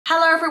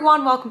Hello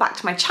everyone, welcome back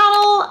to my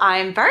channel.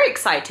 I'm very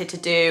excited to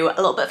do a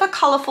little bit of a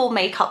colourful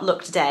makeup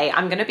look today.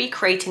 I'm going to be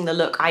creating the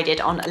look I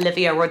did on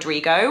Olivia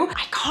Rodrigo.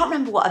 I can't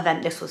remember what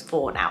event this was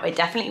for now. It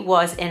definitely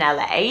was in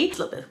LA. A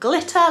little bit of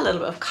glitter, a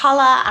little bit of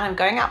colour, and I'm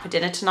going out for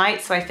dinner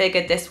tonight, so I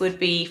figured this would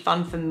be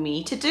fun for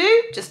me to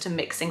do, just to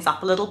mix things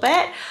up a little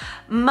bit.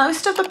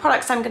 Most of the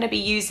products I'm going to be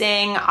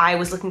using, I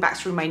was looking back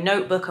through my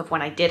notebook of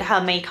when I did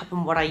her makeup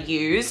and what I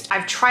used.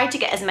 I've tried to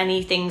get as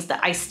many things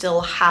that I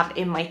still have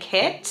in my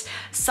kit.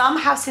 Some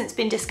have since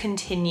been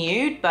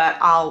discontinued, but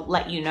I'll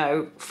let you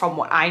know from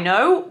what I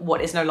know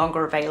what is no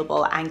longer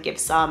available and give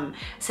some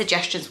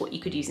suggestions what you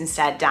could use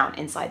instead down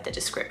inside the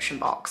description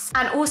box.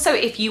 And also,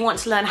 if you want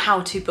to learn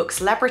how to book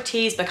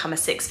celebrities, become a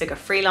six-figure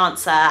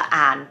freelancer,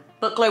 and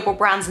book global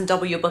brands and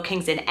double your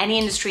bookings in any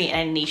industry and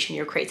any niche and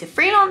you're a creative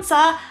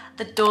freelancer,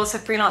 the doors for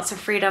Freelancer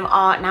Freedom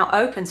are now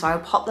open, so I'll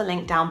pop the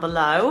link down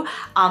below.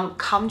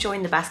 Come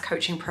join the best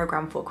coaching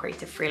program for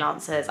creative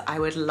freelancers. I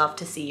would love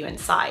to see you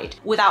inside.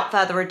 Without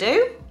further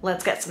ado,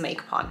 let's get some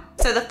makeup on.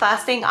 So the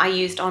first thing I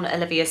used on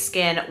Olivia's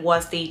skin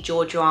was the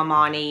Giorgio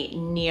Armani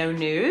Neo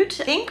Nude.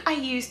 I think I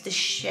used the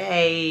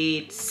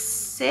shade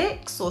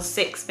 6 or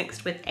 6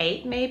 mixed with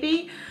 8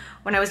 maybe.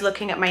 When I was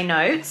looking at my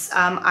notes,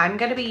 I'm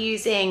gonna be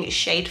using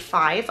shade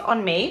 5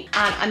 on me,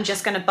 and I'm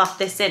just gonna buff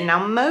this in.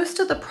 Now, most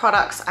of the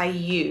products I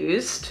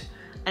used,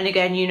 and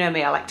again, you know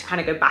me, I like to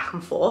kind of go back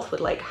and forth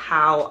with like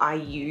how I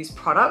use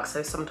products.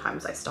 So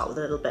sometimes I start with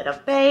a little bit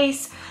of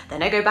base,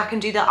 then I go back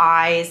and do the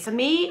eyes. For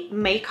me,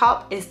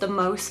 makeup is the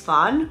most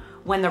fun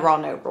when there are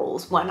no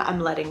rules, when I'm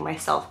letting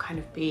myself kind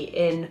of be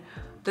in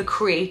the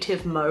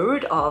creative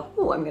mode of,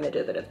 oh, I'm gonna do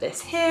a bit of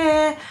this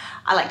here.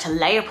 I like to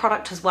layer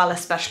product as well,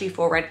 especially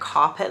for red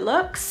carpet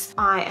looks.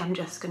 I am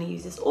just gonna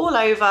use this all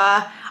over.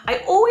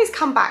 I always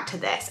come back to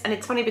this, and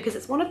it's funny because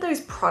it's one of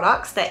those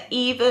products that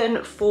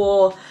even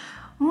for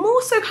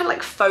more so kind of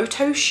like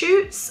photo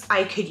shoots,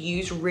 I could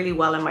use really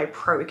well in my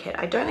pro kit.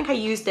 I don't think I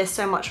use this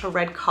so much for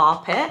red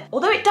carpet,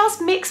 although it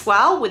does mix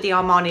well with the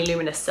Armani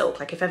Luminous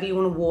Silk. Like if ever you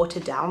wanna water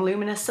down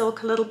Luminous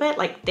Silk a little bit,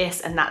 like this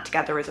and that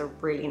together is a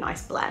really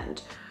nice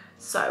blend.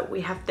 So we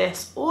have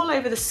this all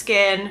over the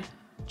skin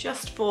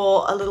just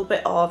for a little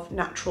bit of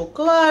natural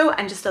glow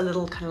and just a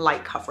little kind of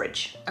light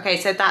coverage. Okay,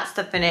 so that's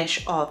the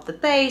finish of the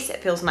base.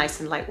 It feels nice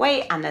and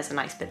lightweight and there's a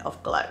nice bit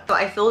of glow. So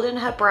I filled in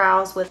her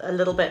brows with a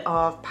little bit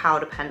of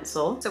powder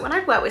pencil. So when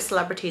I've worked with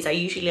celebrities, I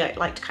usually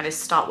like to kind of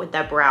start with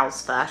their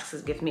brows first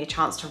because it gives me a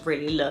chance to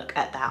really look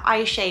at their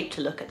eye shape,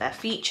 to look at their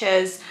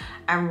features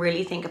and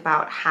really think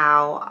about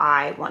how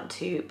I want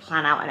to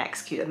plan out and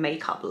execute a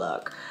makeup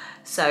look.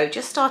 So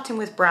just starting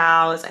with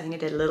brows, I think I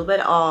did a little bit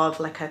of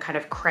like a kind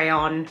of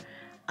crayon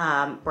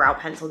brow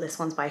pencil. This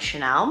one's by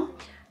Chanel,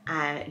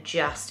 and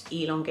just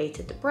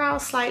elongated the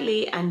brows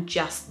slightly and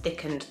just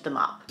thickened them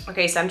up.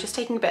 Okay, so I'm just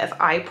taking a bit of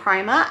eye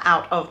primer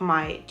out of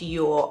my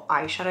Dior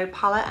eyeshadow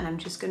palette, and I'm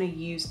just gonna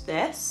use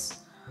this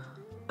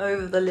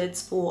over the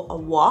lids for a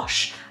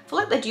wash. I feel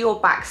like the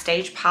Dior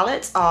Backstage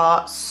palettes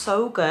are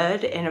so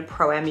good in a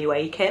Pro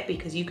MUA kit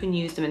because you can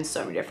use them in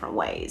so many different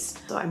ways.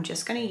 So I'm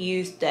just gonna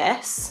use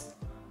this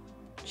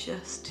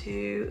just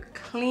to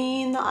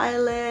clean the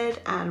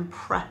eyelid and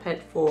prep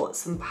it for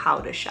some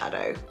powder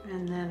shadow.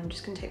 And then I'm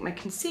just gonna take my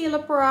concealer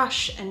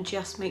brush and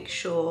just make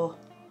sure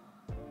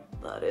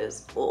that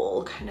is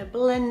all kind of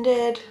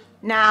blended.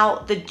 Now,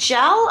 the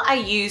gel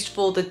I used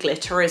for the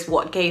glitter is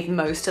what gave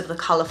most of the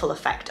colorful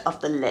effect of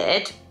the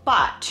lid,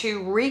 but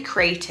to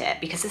recreate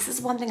it, because this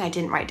is one thing I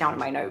didn't write down in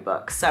my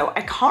notebook, so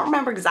I can't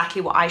remember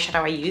exactly what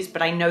eyeshadow I used,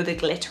 but I know the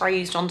glitter I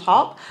used on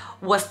top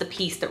was the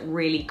piece that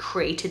really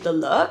created the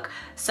look.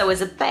 So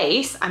as a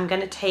base, I'm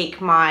gonna take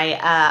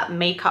my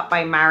Makeup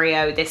by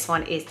Mario. This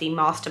one is the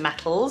Master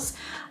Metals,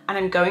 and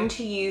I'm going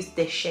to use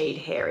this shade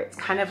here. It's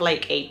kind of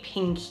like a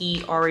pinky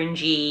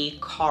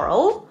orangey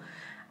coral.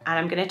 And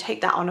I'm gonna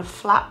take that on a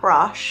flat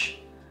brush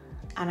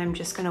and I'm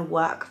just gonna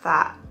work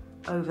that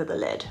over the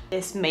lid.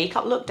 This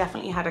makeup look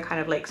definitely had a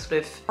kind of like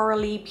sort of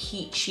corally,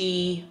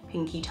 peachy,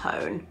 pinky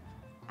tone.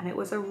 And it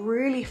was a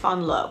really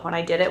fun look. When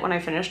I did it, when I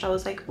finished, I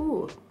was like,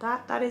 ooh,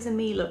 that is a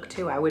me look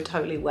too. I would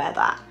totally wear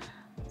that.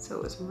 So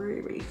it was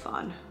really, really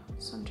fun.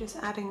 So I'm just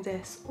adding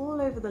this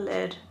all over the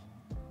lid.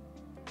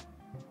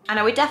 And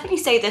I would definitely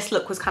say this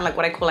look was kind of like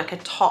what I call like a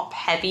top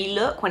heavy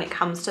look when it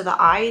comes to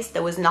the eyes.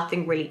 There was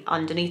nothing really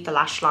underneath the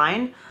lash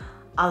line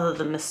other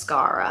than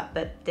mascara,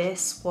 but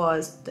this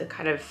was the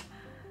kind of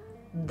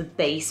the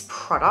base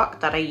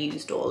product that I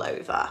used all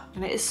over.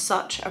 And it is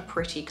such a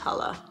pretty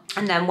color.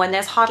 And then when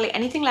there's hardly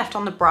anything left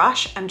on the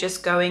brush, I'm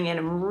just going in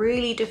and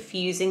really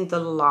diffusing the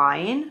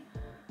line,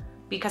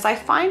 because I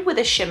find with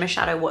a shimmer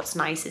shadow, what's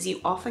nice is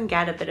you often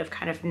get a bit of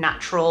kind of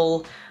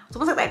natural, it's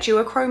almost like that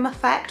duochrome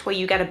effect where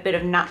you get a bit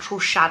of natural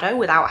shadow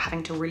without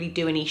having to really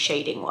do any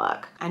shading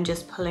work. And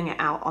just pulling it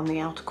out on the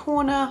outer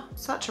corner.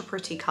 Such a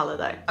pretty color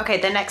though.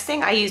 Okay, the next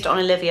thing I used on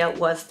Olivia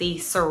was the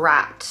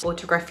Surratt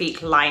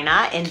Autographique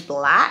liner in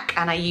black.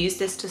 And I used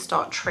this to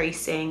start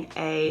tracing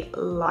a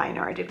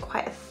liner. I did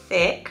quite a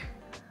thick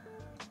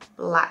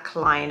black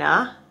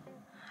liner.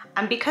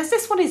 And because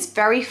this one is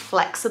very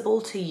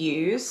flexible to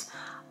use,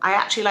 I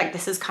actually like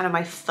this as kind of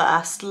my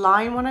first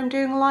line when I'm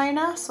doing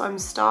liner. So I'm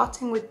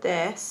starting with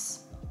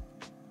this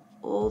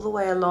all the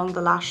way along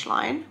the lash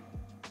line.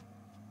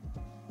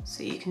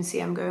 So you can see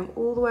I'm going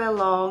all the way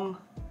along.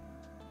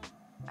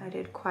 I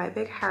did quite a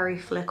big Harry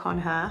flick on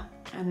her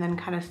and then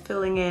kind of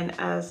filling in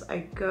as I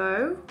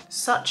go.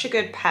 Such a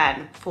good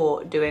pen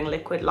for doing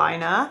liquid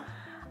liner.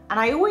 And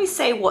I always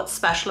say what's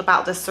special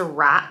about the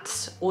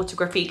Surratt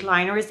Autographique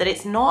liner is that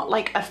it's not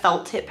like a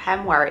felt tip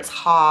pen where it's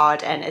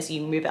hard and as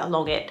you move it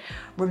along it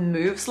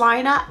removes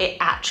liner. It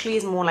actually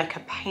is more like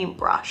a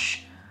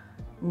paintbrush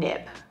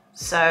nib.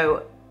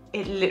 So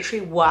it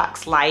literally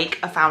works like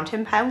a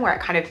fountain pen where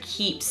it kind of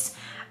keeps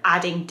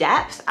adding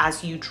depth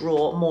as you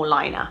draw more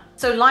liner.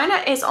 So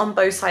liner is on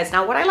both sides.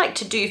 Now what I like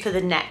to do for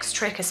the next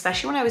trick,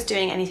 especially when I was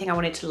doing anything I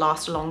wanted to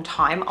last a long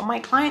time on my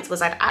clients,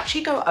 was I'd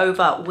actually go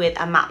over with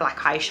a matte black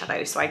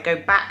eyeshadow. So I'd go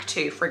back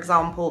to, for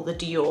example, the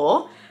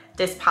Dior,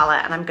 this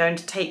palette, and I'm going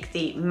to take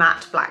the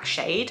matte black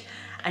shade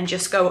and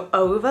just go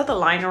over the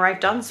liner I've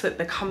done so it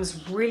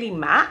becomes really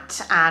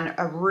matte and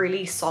a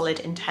really solid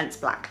intense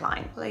black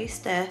line. Place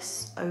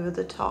this over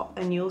the top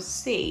and you'll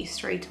see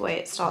straight away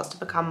it starts to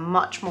become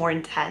much more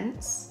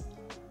intense.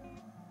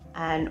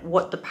 And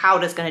what the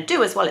powder's gonna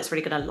do as well, it's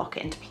really gonna lock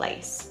it into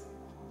place.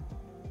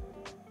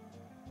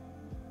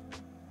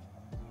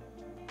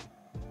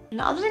 And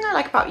the other thing I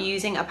like about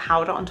using a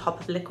powder on top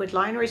of liquid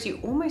liner is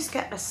you almost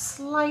get a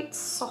slight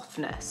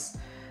softness.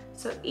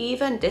 So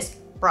even this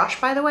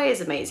brush, by the way,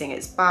 is amazing.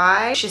 It's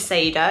by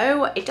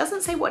Shiseido. It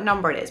doesn't say what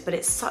number it is, but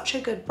it's such a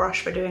good brush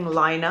for doing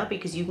liner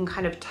because you can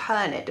kind of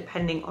turn it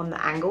depending on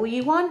the angle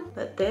you want.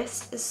 But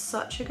this is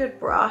such a good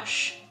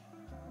brush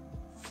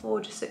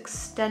for just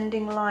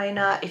extending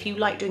liner. If you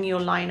like doing your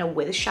liner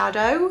with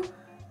shadow,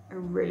 I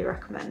really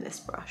recommend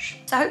this brush.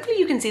 So hopefully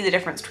you can see the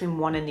difference between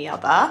one and the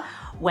other.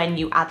 When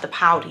you add the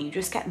powder, you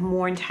just get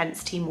more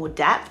intensity, more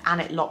depth, and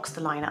it locks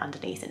the liner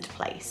underneath into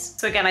place.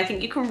 So again, I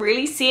think you can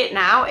really see it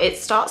now. It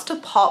starts to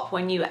pop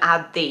when you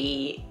add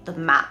the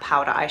matte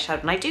powder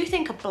eyeshadow. And I do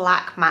think a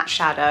black matte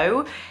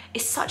shadow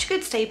is such a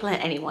good staple in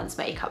anyone's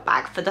makeup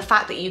bag for the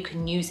fact that you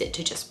can use it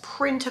to just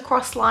print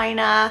across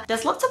liner.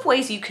 There's lots of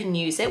ways you can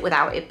use it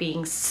without it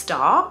being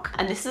stark.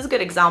 And this is a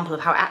good example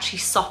of how it actually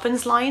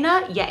softens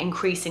liner, yet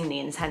increasing the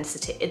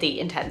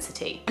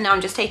intensity. And now I'm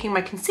just taking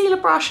my concealer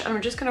brush and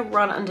I'm just gonna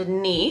run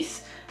underneath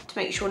to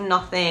make sure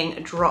nothing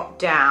dropped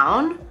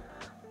down.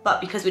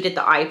 But because we did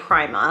the eye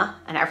primer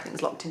and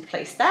everything's locked into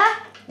place there,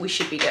 we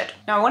should be good.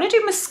 Now I want to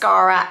do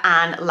mascara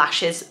and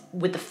lashes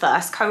with the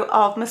first coat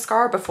of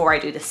mascara before I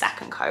do the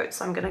second coat.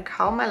 So I'm going to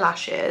curl my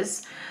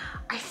lashes.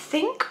 I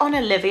think on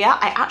Olivia,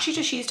 I actually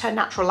just used her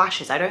natural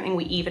lashes. I don't think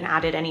we even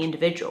added any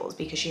individuals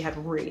because she had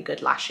really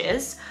good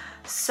lashes.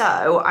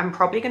 So I'm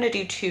probably gonna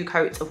do 2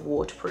 coats of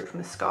waterproof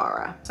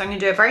mascara. So I'm gonna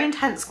do a very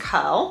intense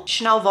curl.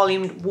 Chanel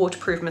Volume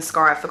Waterproof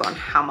Mascara. I've forgotten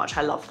how much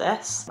I love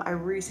this. I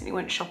recently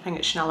went shopping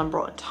at Chanel and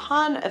brought a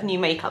ton of new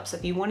makeup. So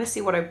if you wanna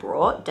see what I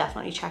brought,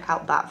 definitely check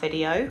out that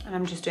video. And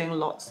I'm just doing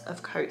lots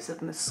of coats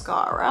of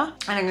mascara.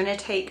 And I'm gonna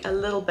take a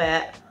little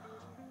bit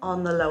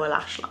on the lower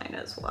lash line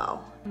as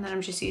well. And then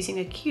I'm just using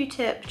a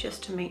Q-tip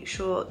just to make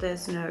sure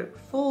there's no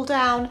fall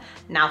down.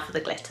 Now for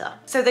the glitter.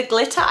 So the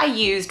glitter I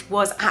used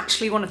was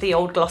actually one of the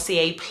old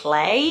Glossier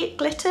Play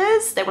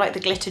glitters. They were like the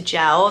glitter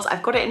gels.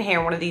 I've got it in here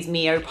in one of these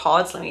Mio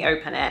pods. Let me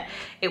open it.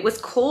 It was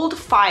called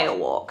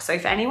Firewalk. So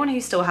for anyone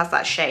who still has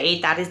that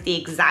shade, that is the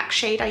exact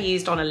shade I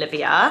used on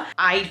Olivia.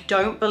 I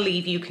don't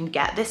believe you can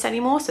get this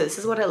anymore. So this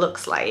is what it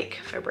looks like.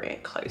 If I bring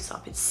it close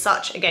up, it's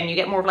such, again, you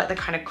get more of like the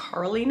kind of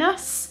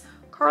curliness.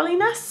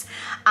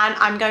 And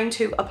I'm going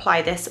to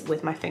apply this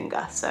with my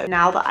finger. So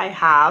now that I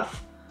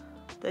have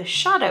the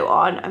shadow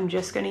on, I'm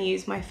just going to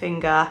use my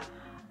finger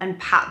and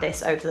pat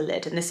this over the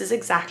lid. And this is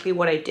exactly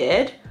what I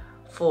did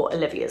for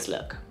Olivia's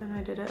look. And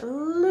I did it a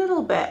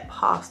little bit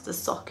past the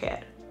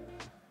socket,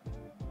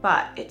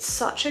 but it's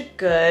such a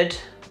good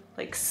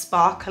like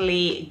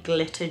sparkly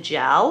glitter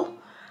gel.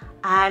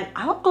 And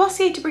I want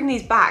Glossier to bring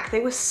these back.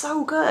 They were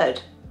so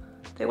good.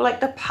 They were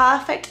like the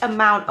perfect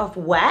amount of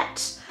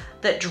wet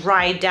that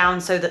dried down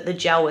so that the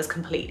gel was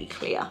completely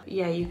clear.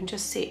 Yeah, you can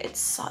just see it's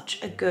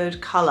such a good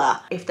color.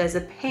 If there's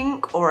a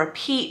pink or a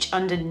peach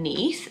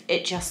underneath,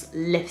 it just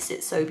lifts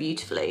it so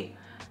beautifully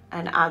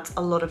and adds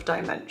a lot of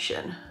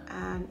dimension.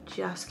 And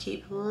just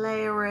keep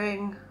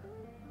layering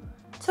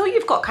till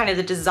you've got kind of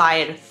the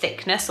desired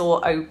thickness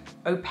or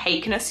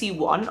opaqueness you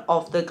want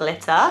of the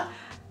glitter. I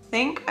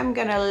think I'm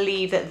gonna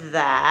leave it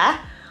there.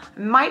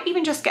 Might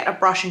even just get a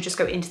brush and just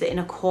go into the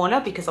inner corner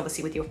because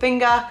obviously with your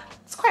finger,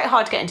 it's quite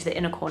hard to get into the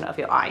inner corner of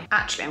your eye.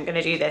 Actually, I'm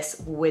gonna do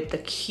this with the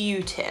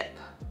Q-tip.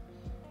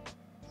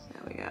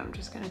 There we go, I'm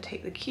just gonna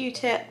take the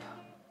Q-tip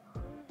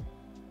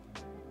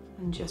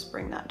and just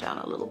bring that down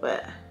a little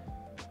bit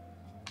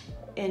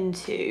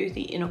into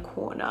the inner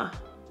corner,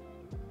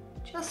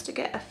 just to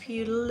get a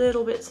few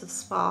little bits of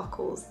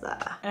sparkles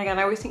there. And again,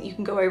 I always think you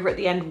can go over at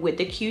the end with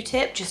the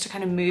Q-tip just to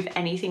kind of move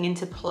anything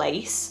into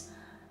place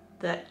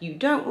that you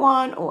don't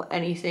want or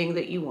anything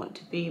that you want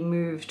to be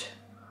moved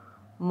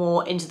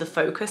more into the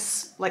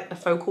focus, like the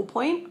focal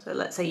point. So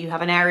let's say you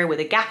have an area with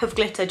a gap of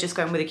glitter, just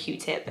go in with a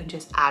Q-tip and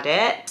just add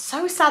it.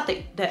 So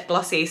sad that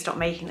Glossier stopped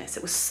making this.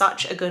 It was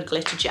such a good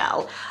glitter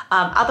gel.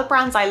 Other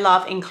brands I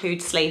love include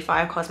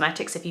Slayfire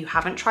Cosmetics. If you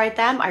haven't tried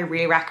them, I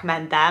really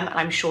recommend them, and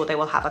I'm sure they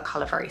will have a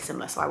color very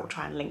similar, so I will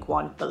try and link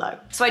one below.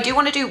 So I do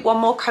want to do one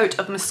more coat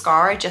of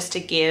mascara just to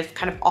give,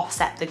 kind of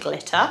offset the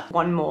glitter.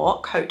 One more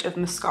coat of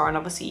mascara, and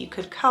obviously you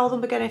could curl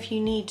them again if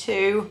you need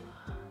to.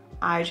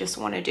 I just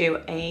want to do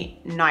a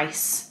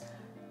nice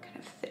kind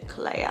of thick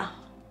layer.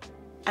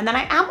 And then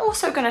I am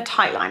also going to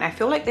tight line. I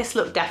feel like this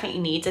look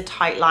definitely needs a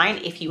tight line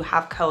if you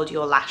have curled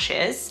your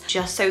lashes,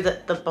 just so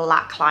that the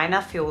black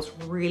liner feels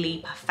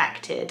really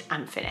perfected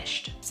and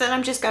finished. So then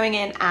I'm just going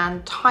in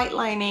and tight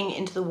lining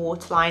into the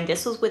waterline.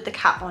 This was with the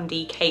Kat Von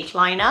D Cake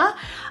Liner.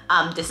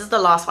 This is the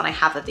last one I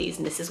have of these,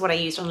 and this is what I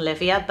used on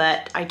Olivia,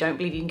 but I don't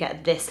believe you can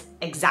get this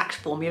exact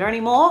formula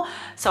anymore.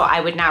 So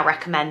I would now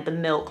recommend the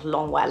Milk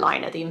Longwear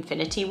Liner, the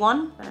Infinity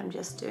one. And I'm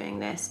just doing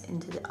this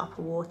into the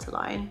upper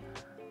waterline,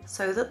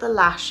 so that the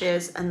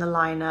lashes and the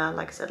liner,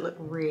 like I said, look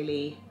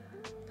really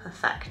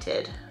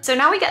perfected. So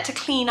now we get to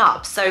clean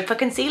up. So for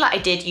concealer, I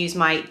did use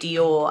my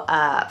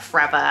Dior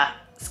Forever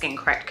Skin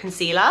Correct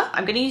Concealer.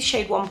 I'm gonna use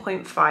shade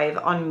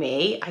 1.5 on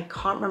me. I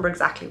can't remember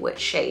exactly which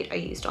shade I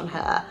used on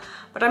her,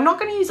 but I'm not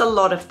gonna use a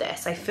lot of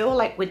this. I feel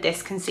like with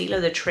this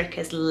concealer, the trick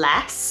is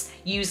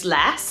use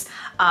less,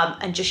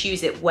 and just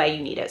use it where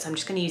you need it. So I'm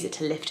just gonna use it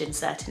to lift in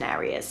certain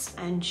areas.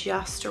 And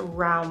just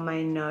around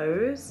my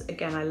nose.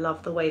 Again, I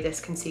love the way this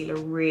concealer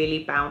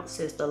really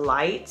bounces the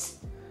light,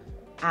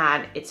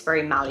 and it's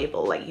very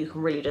malleable. Like, you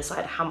can really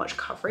decide how much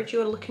coverage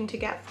you're looking to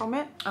get from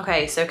it.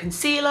 Okay, so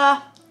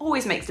concealer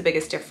always makes the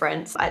biggest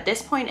difference. At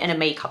this point in a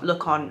makeup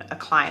look on a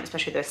client,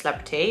 especially their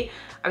celebrity,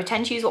 I would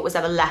tend to use what was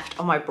ever left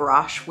on my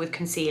brush with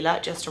concealer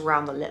just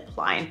around the lip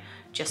line,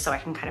 just so I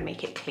can kind of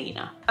make it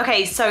cleaner.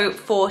 Okay, so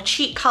for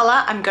cheek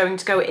color, I'm going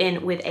to go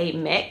in with a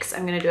mix.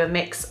 I'm gonna do a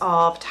mix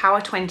of Tower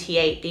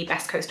 28, the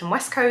Best Coast and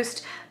West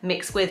Coast,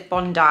 mixed with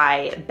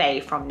Bondi Bay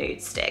from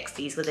Nude Sticks.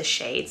 These were the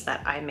shades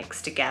that I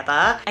mixed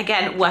together.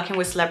 Again, working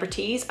with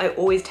celebrities, I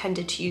always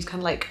tended to use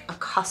kind of like a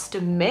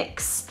custom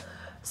mix.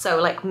 So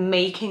like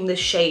making the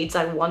shades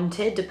I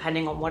wanted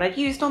depending on what I'd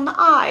used on the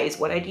eyes,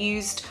 what I'd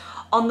used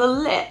on the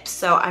lips.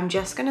 So I'm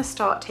just gonna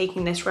start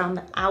taking this around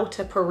the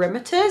outer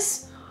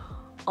perimeters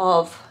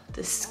of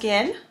the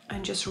skin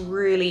and just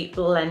really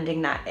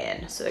blending that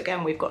in. So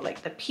again, we've got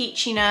like the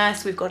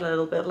peachiness, we've got a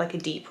little bit of like a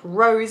deep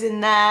rose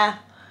in there,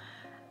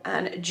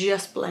 and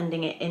just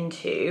blending it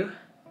into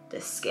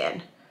the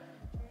skin.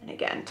 And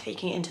again,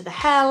 taking it into the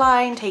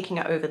hairline, taking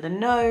it over the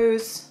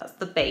nose. That's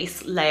the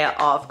base layer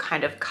of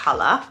kind of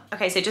color.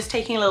 Okay, so just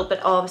taking a little bit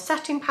of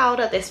setting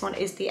powder. This one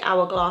is the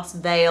Hourglass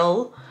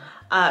Veil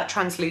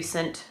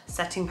translucent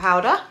setting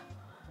powder.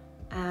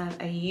 And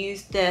I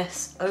used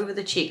this over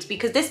the cheeks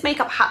because this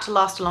makeup had to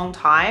last a long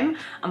time.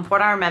 And from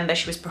what I remember,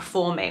 she was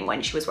performing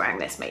when she was wearing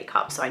this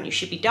makeup. So I knew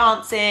she'd be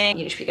dancing,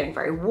 she'd be getting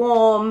very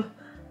warm,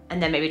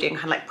 and then maybe doing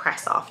kind of like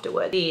press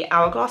afterward. The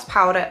Hourglass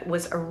powder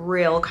was a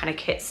real kind of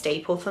kit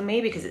staple for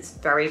me because it's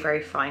very,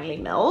 very finely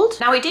milled.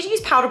 Now I did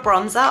use powder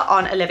bronzer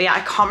on Olivia.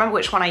 I can't remember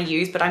which one I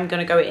used, but I'm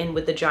gonna go in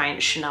with the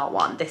Giant Chanel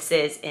one. This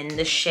is in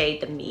the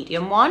shade, the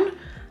medium one.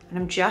 And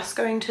I'm just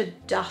going to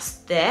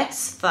dust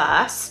this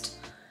first,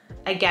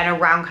 again,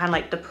 around kind of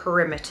like the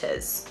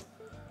perimeters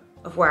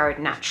of where I'd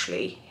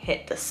naturally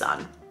hit the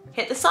sun.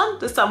 Hit the sun?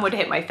 The sun would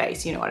hit my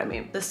face, you know what I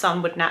mean? The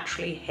sun would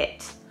naturally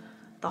hit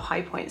the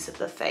high points of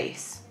the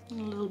face. A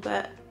little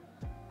bit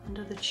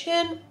under the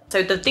chin.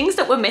 So the things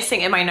that were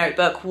missing in my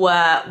notebook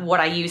were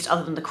what I used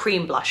other than the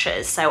cream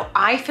blushes. So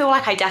I feel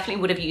like I definitely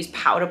would have used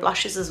powder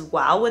blushes as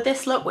well with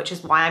this look, which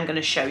is why I'm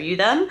gonna show you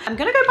them. I'm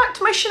gonna go back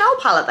to my Chanel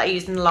palette that I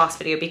used in the last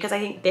video because I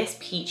think this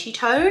peachy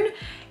tone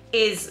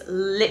is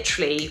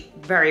literally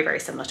very, very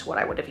similar to what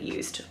I would have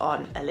used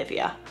on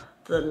Olivia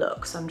for the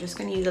look. So I'm just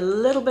gonna use a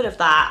little bit of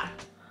that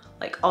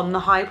like on the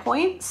high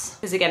points,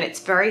 because again, it's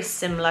very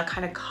similar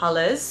kind of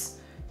colors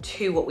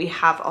to what we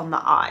have on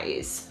the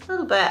eyes. A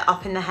little bit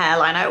up in the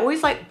hairline. I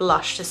always like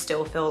blush to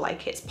still feel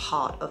like it's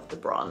part of the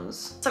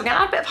bronze. So I'm gonna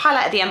add a bit of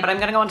highlight at the end, but I'm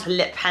gonna go on to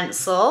lip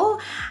pencil.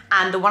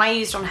 And the one I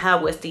used on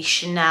her was the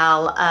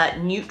Chanel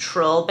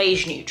Neutral,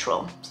 Beige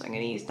Neutral. So I'm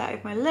gonna use that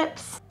over my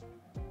lips.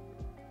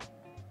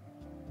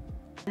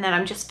 And then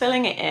I'm just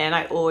filling it in.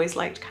 I always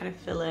like to kind of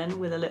fill in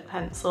with a lip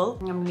pencil.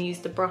 I'm gonna use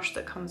the brush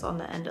that comes on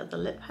the end of the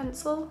lip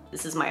pencil.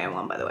 This is my own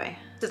one, by the way.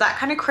 So that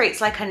kind of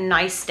creates like a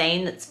nice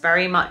stain that's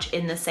very much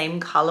in the same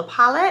color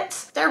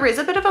palette. There is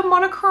a bit of a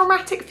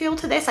monochromatic feel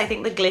to this. I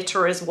think the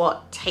glitter is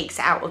what takes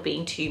it out of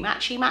being too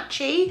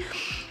matchy-matchy.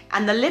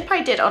 And the lip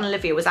I did on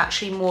Olivia was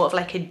actually more of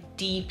like a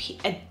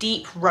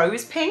deep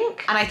rose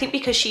pink. And I think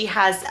because she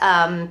has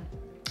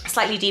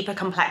slightly deeper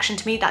complexion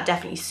to me, that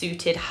definitely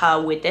suited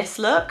her with this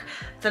look.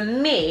 For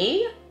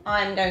me,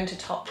 I'm going to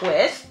top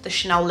with the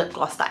Chanel lip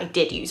gloss that I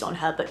did use on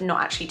her, but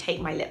not actually take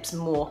my lips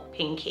more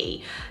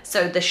pinky.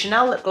 So the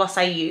Chanel lip gloss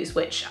I use,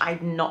 which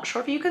I'm not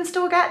sure if you can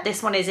still get,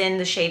 this one is in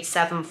the shade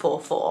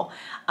 744.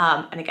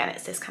 And again,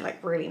 it's this kind of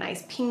like really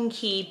nice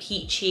pinky,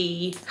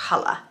 peachy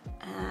color.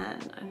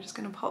 And I'm just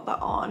gonna pop that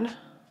on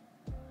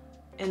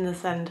in the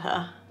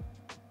center.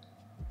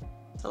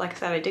 So like I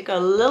said, I did go a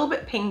little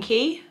bit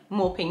pinky,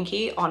 more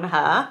pinky on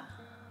her.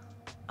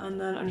 And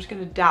then I'm just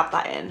gonna dab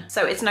that in.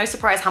 So it's no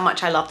surprise how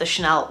much I love the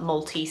Chanel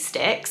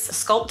multi-sticks.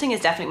 Sculpting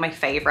is definitely my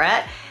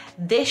favorite.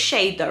 This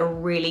shade though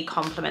really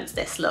complements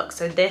this look.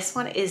 So this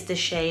one is the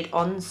shade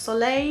On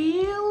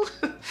Soleil.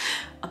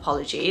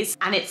 Apologies.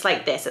 And it's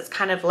like this, it's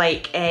kind of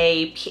like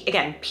a,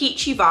 again,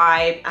 peachy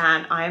vibe.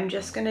 And I'm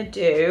just gonna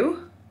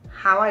do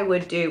how I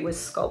would do with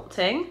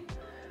sculpting,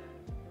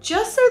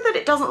 just so that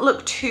it doesn't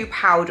look too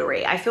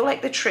powdery. I feel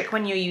like the trick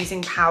when you're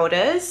using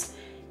powders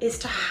is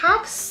to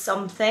have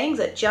something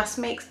that just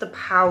makes the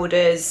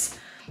powders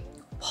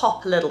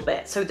pop a little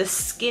bit. So the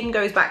skin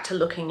goes back to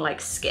looking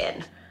like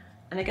skin.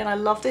 And again, I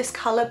love this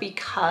color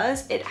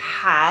because it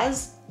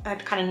has a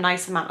kind of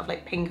nice amount of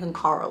like pink and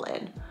coral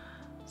in.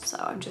 So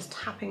I'm just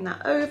tapping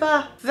that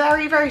over.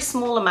 Very, very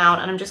small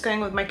amount. And I'm just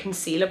going with my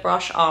concealer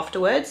brush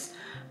afterwards,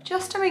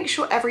 just to make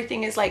sure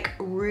everything is like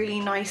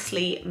really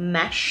nicely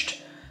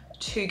meshed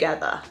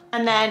together.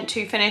 And then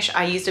to finish,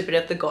 I used a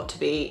bit of the Got To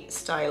Be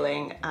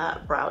styling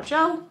brow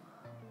gel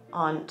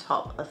on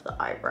top of the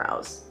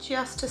eyebrows,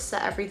 just to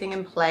set everything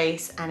in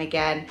place and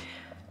again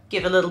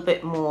give a little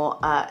bit more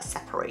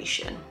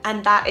separation.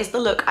 And that is the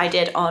look I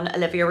did on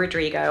Olivia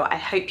Rodrigo. I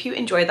hope you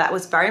enjoyed that. It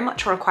was very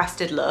much a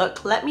requested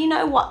look. Let me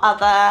know what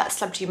other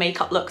celebrity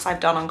makeup looks I've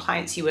done on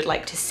clients you would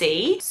like to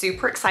see.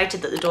 Super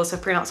excited that the doors for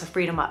Freelance for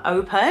Freedom are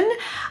open.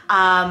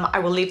 I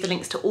will leave the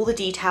links to all the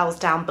details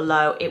down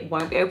below. It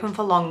won't be open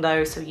for long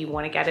though, so you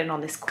want to get in on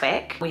this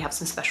quick. We have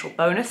some special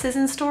bonuses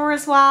in store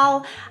as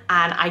well.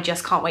 And I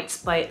just can't wait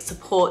to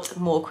support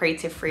more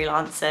creative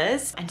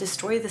freelancers and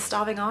destroy the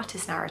starving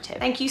artist narrative.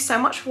 Thank you so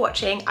much for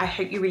watching. I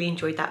hope you really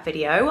enjoyed that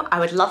video. I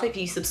would love if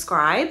you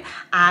subscribe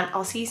and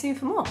I'll see you soon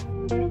for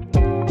more.